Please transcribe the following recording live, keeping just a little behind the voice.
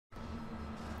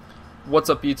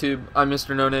What's up YouTube? I'm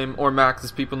Mr. No Name, or Max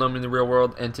as people know me in the real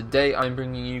world, and today I'm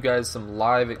bringing you guys some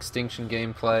live Extinction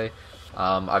gameplay.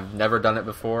 I've never done it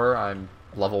before. I'm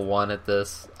level 1 at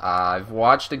this. I've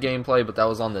watched a gameplay, but that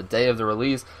was on the day of the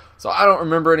release, so I don't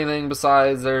remember anything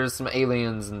besides there's some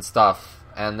aliens and stuff,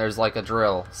 and there's like a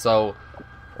drill. So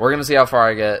we're gonna see how far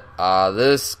I get.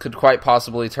 This could quite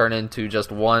possibly turn into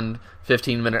just one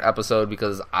 15-minute episode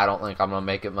because I don't think I'm gonna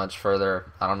make it much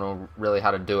further. I don't know really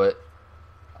how to do it.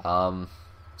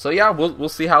 So yeah, we'll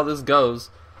see how this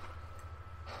goes.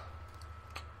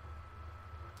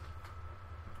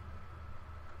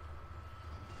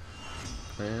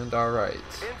 And alright.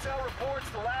 Intel reports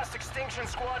the last extinction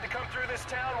squad to come through this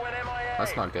town went MIA.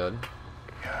 That's not good.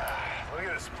 Look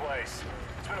at this place.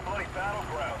 It's been a bloody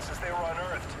battleground since they were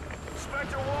unearthed.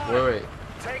 Spectre 1, Wait.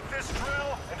 take this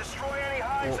drill and destroy any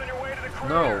hives on your way to the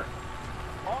crater. No.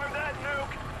 Arm that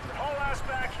nuke and haul ass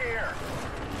back here.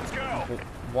 Let's go.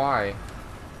 Why?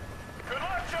 Good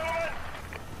luck, gentlemen.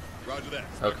 Roger that.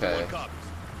 Okay.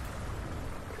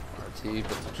 RT,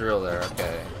 put the drill there,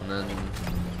 okay. And then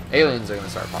aliens are gonna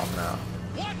start popping out.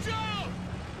 Watch out!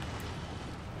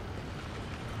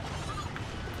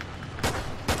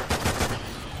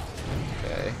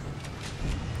 Okay.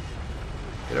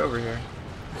 Get over here.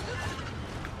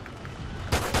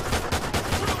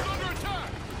 Drill's under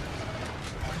attack!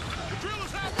 The drill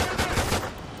is halfway there!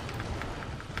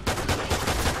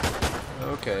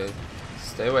 Okay.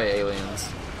 Stay away, aliens.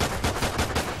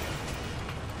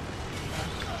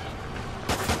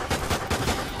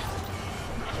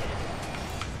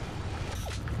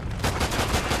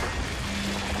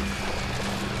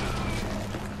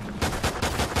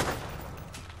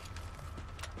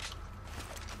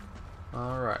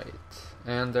 Alright.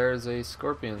 And there's a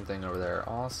scorpion thing over there.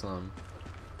 Awesome.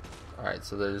 Alright,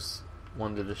 so there's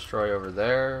one to destroy over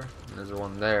there. And there's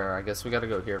one there. I guess we gotta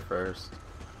go here first.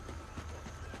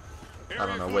 I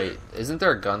don't know, wait. Isn't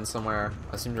there a gun somewhere?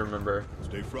 I seem to remember.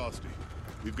 Stay frosty.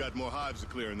 We've got more hives to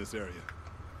clear in this area.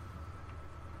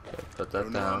 Okay, put I that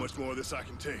don't know how down. much more of this I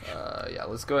can take. Yeah,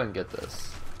 let's go ahead and get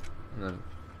this. And then,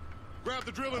 Grab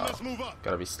the drill and let's move up.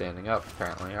 gotta be standing up,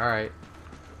 apparently. Alright.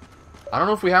 I don't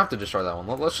know if we have to destroy that one.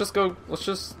 Let's just go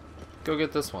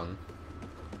get this one.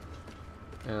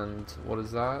 And what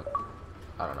is that?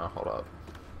 I don't know, hold up.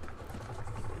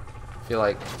 I feel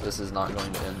like this is not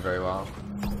going to end very well.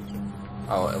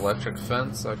 Oh, electric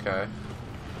fence? Okay.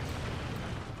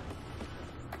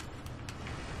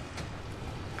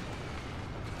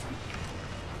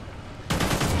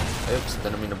 Oops,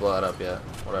 didn't mean to blow that up yet.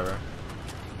 Whatever.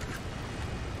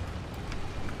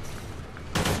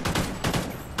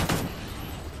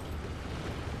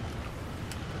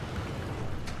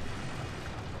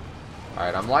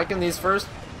 Alright, I'm liking these first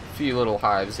few little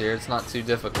hives here. It's not too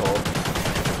difficult.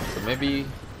 So maybe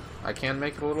I can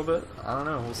make it a little bit? I don't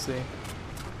know, we'll see.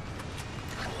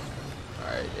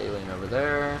 Alright, alien over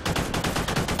there.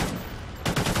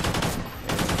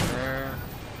 Alien there.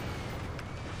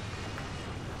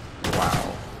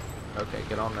 Wow. Okay,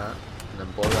 get on that. And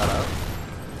then blow that up.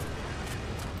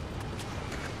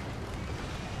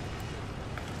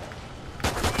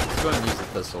 Let's go ahead and use the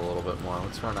pistol a little bit more.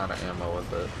 Let's run out of ammo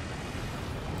with it.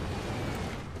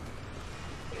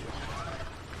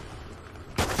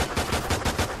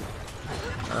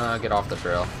 Get off the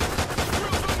drill.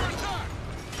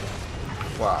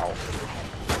 Wow.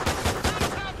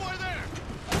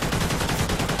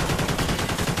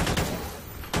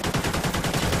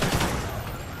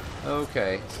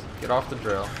 Okay, get off the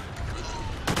drill.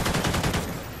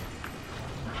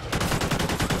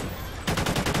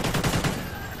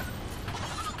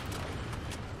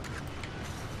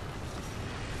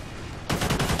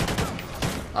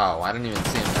 Oh, I didn't even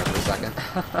see him there for a second.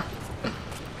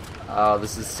 Oh,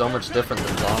 this is so much different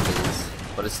than zombies,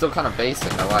 but it's still kind of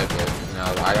basic. I like it. You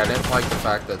know, I didn't like the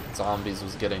fact that zombies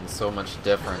was getting so much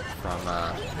different from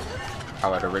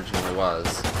how it originally was.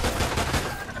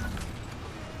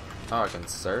 Oh, I can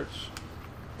search.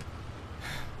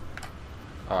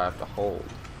 Oh, I have to hold.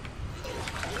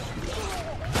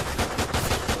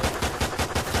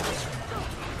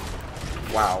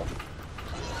 Wow.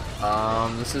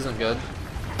 This isn't good.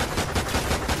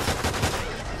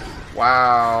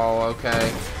 Wow,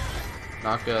 okay.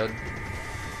 Not good.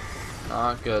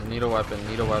 Not good. Need a weapon,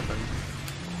 need a weapon.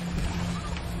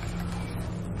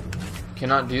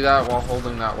 Cannot do that while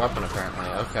holding that weapon, apparently.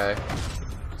 Okay.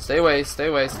 Stay away, stay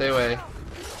away, stay away.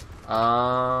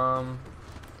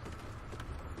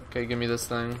 Okay, give me this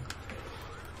thing.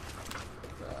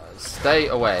 Stay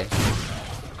away.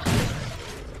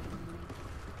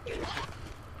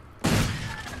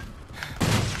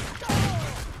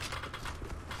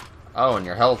 Oh, and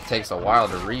your health takes a while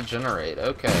to regenerate.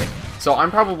 Okay. So I'm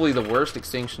probably the worst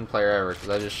Extinction player ever because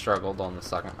I just struggled on the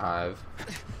second hive.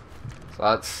 So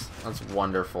that's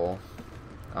wonderful.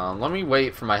 Let me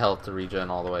wait for my health to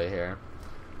regen all the way here.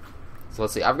 So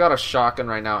let's see. I've got a shotgun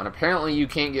right now, and apparently you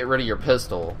can't get rid of your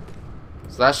pistol.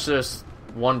 So that's just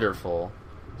wonderful.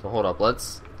 So hold up. I'm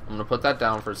going to put that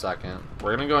down for a second.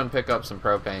 We're going to go and pick up some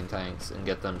propane tanks and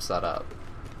get them set up.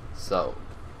 So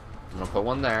I'm going to put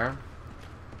one there.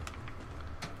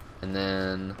 And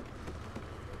then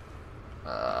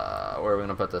where are we going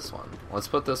to put this one? Let's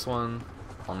put this one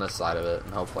on this side of it,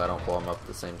 and hopefully I don't blow them up at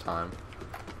the same time.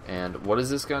 And what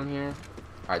is this gun here?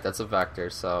 Alright, that's a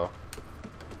Vector, so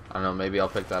I don't know, maybe I'll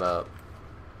pick that up.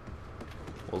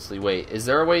 We'll see. Wait, is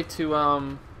there a way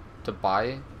to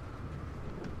buy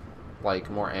like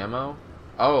more ammo?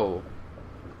 Oh.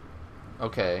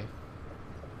 Okay.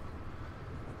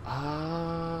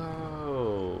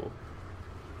 Oh.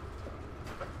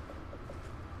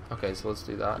 Okay, so let's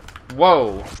do that.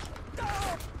 Whoa!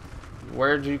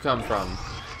 Where'd you come from?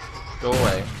 Go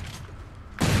away.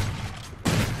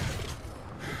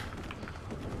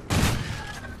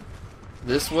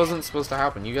 This wasn't supposed to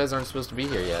happen. You guys aren't supposed to be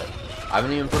here yet. I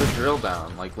haven't even put a drill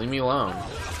down. Like, leave me alone.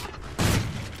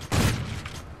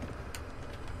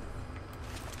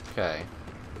 Okay.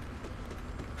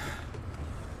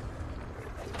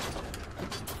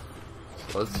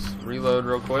 Let's reload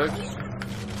real quick.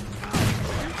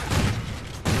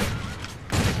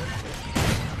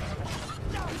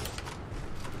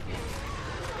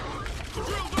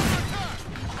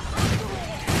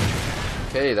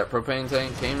 Okay, that propane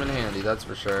tank came in handy, that's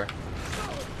for sure.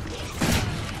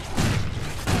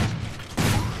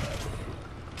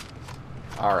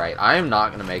 Alright, I am not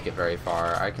going to make it very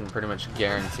far. I can pretty much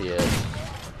guarantee it.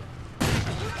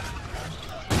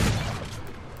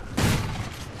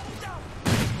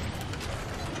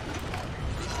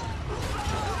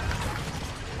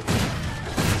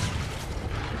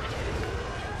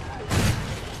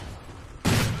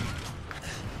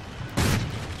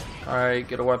 Alright,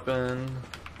 get a weapon.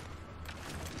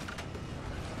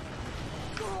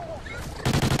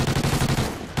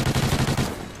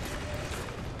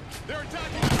 They're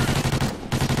attacking.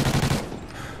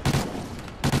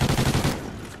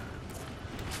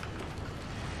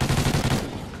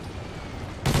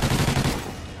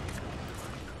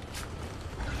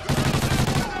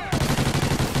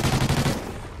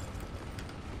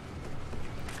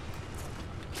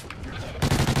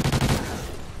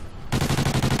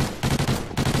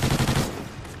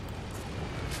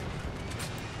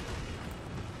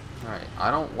 Alright, I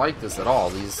don't like this at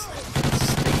all. These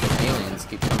stinking aliens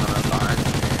keep coming up behind me.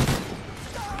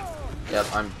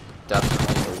 Yep, I'm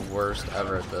definitely the worst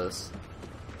ever at this.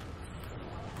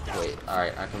 Wait,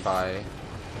 alright, I can buy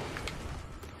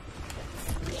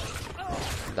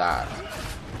that.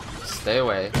 Stay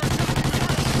away.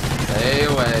 Stay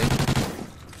away.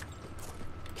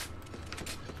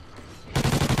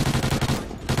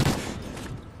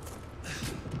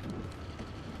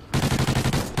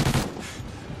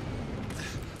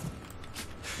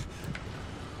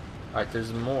 Alright,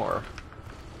 there's more.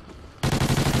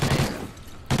 Man.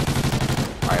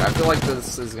 Alright, I feel like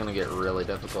this is gonna get really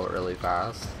difficult really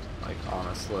fast. Like,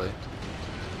 honestly.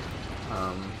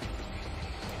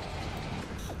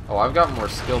 Oh, I've got more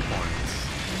skill points.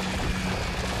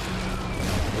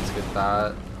 Let's get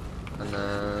that. And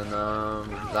then,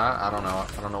 that, I don't know.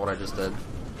 I don't know what I just did.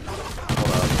 Hold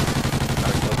up.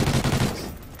 Gotta kill these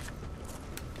things.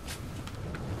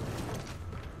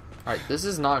 Alright, this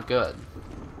is not good.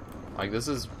 Like, this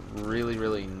is really,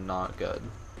 really not good.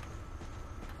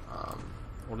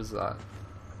 What is that?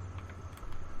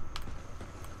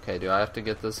 Okay, do I have to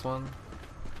get this one?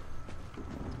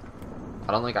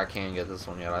 I don't think I can get this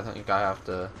one yet. I think I have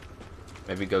to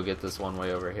maybe go get this one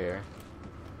way over here.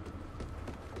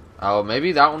 Oh,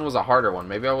 maybe that one was a harder one.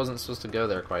 Maybe I wasn't supposed to go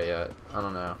there quite yet. I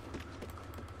don't know.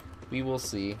 We will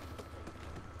see.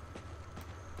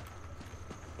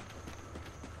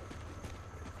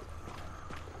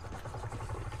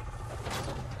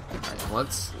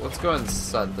 Let's go ahead and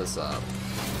set this up.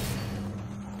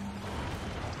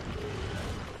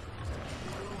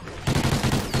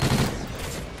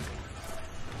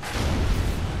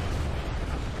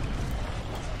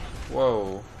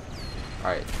 Whoa.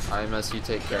 Alright, IMS, you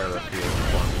take care of the field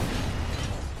for me.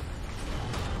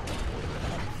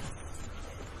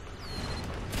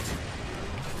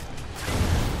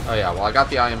 Oh yeah, well I got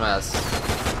the IMS.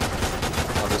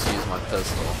 I'll just use my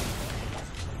pistol.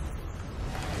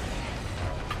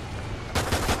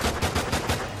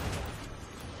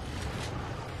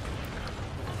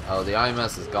 Oh, the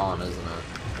IMS is gone, isn't it?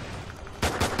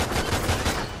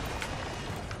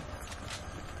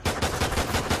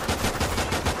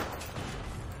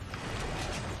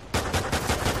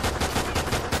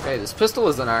 Hey, this pistol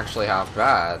isn't actually half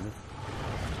bad.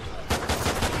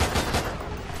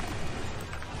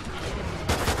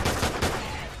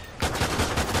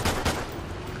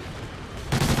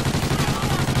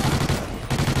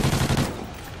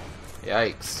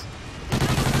 Yikes.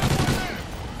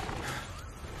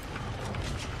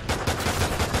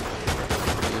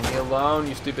 Leave me alone,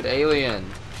 you stupid alien.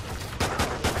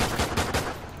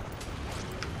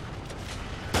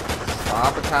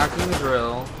 Stop attacking the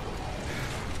drill.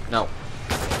 No.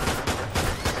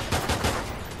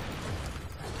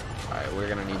 Alright, we're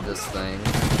gonna need this thing.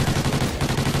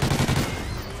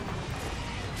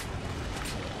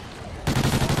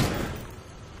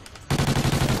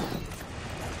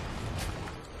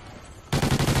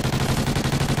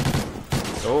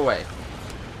 Go away.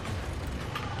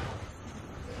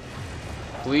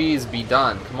 Please be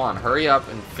done. Come on, hurry up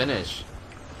and finish.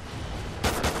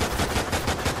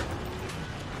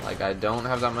 Like, I don't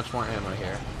have that much more ammo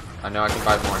here. I know I can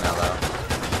buy more now, though,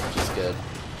 which is good.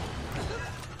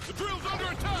 The drill's under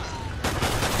attack.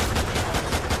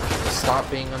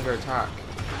 Stop being under attack.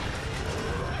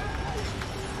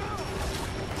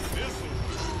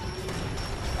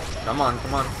 Come on,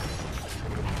 come on.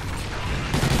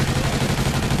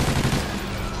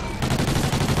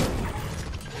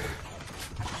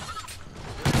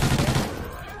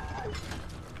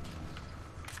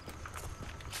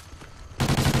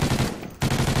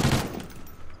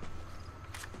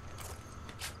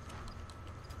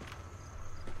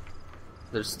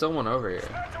 There's still one over here.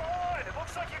 Spectre 1, it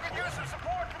looks like you could use some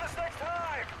support for this next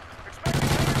time. Expect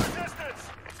heavy resistance.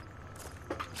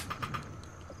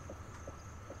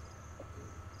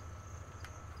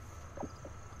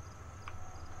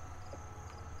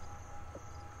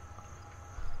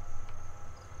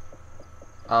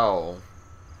 Oh,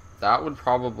 that would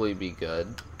probably be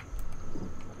good.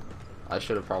 I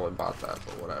should have probably bought that,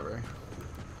 but whatever.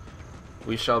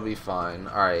 We shall be fine.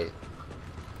 Alright.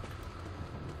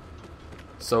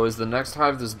 So is the next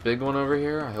hive this big one over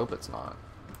here? I hope it's not.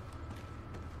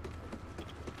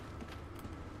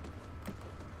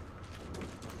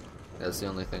 That's the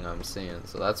only thing I'm seeing.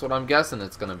 So that's what I'm guessing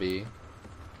it's gonna be.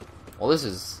 Well, this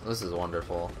is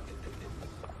wonderful.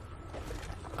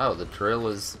 Oh, the drill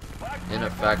is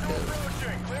ineffective.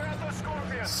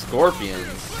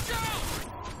 Scorpions.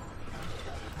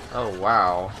 Oh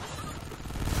wow.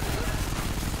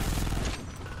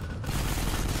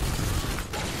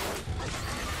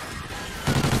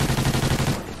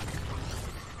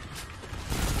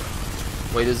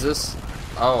 Wait, is this?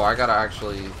 Oh, I gotta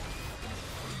actually.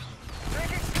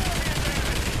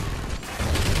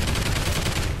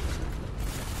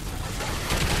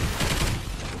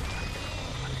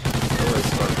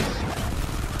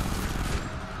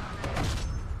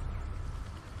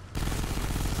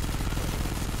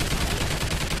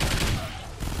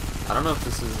 I don't know if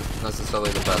this is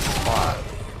necessarily the best spot.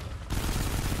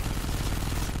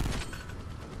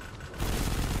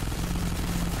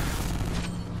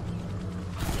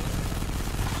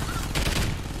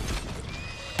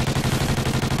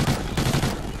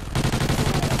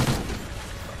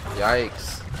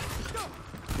 Yikes.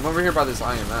 I'm over here by this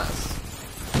IMS.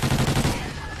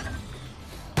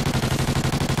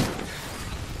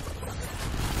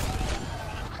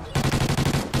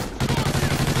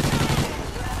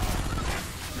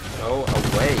 Go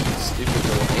away, you stupid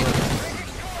little aliens.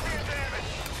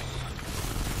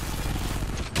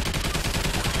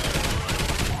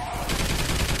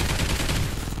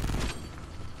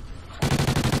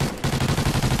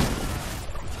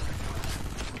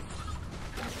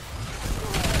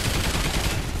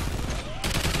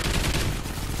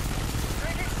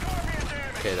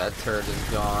 Okay, that turret is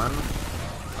gone.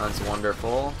 That's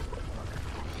wonderful.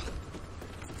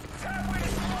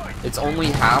 It's only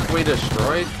halfway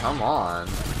destroyed? Come on.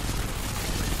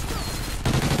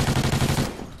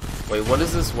 Wait, what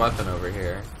is this weapon over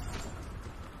here?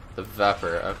 The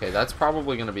Vepper. Okay, that's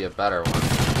probably going to be a better one.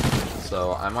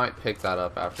 So I might pick that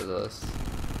up after this.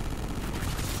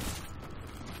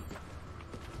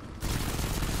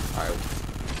 Alright.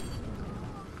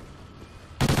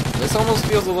 This almost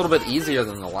feels a little bit easier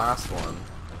than the last one.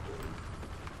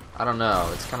 I don't know,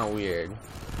 it's kind of weird.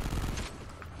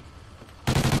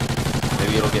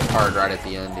 Maybe it'll get hard right at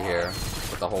the end here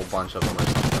with a whole bunch of them or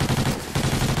something.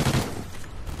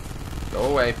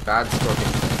 Go away, bad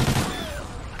scorpion.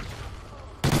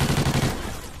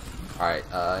 Alright,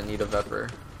 I need a Vepper.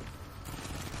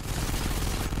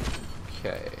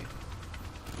 Okay.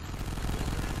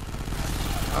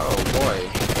 Oh boy.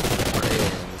 More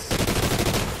aliens.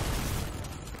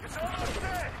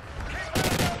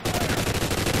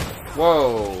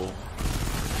 Whoa.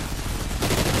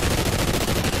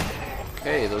 Okay,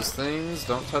 Hey, those things,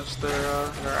 don't touch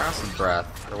their acid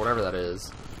breath, or whatever that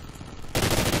is.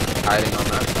 Hiding on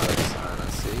that side of the sign, I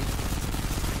see.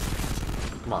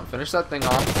 Come on, finish that thing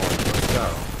off for me, let's go.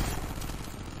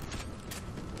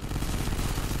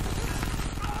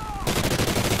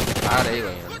 Bad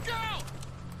alien.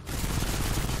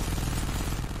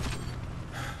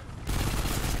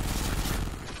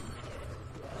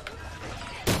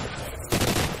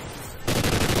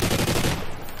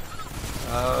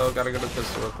 Oh, gotta get a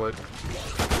pistol real quick.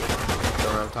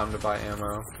 Don't have time to buy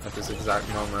ammo at this exact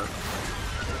moment.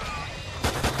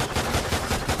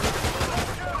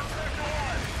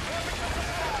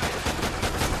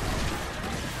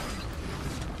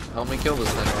 Help me kill this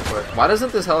thing real quick. Why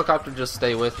doesn't this helicopter just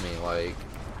stay with me? Like,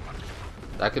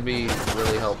 that could be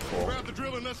really helpful. Grab the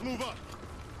drill and let's move up.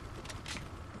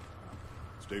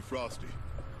 Stay frosty.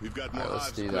 We've got more Let's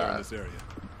hives do clear in that. this area.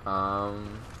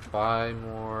 Buy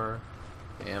more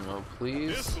ammo,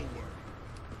 please. This'll work.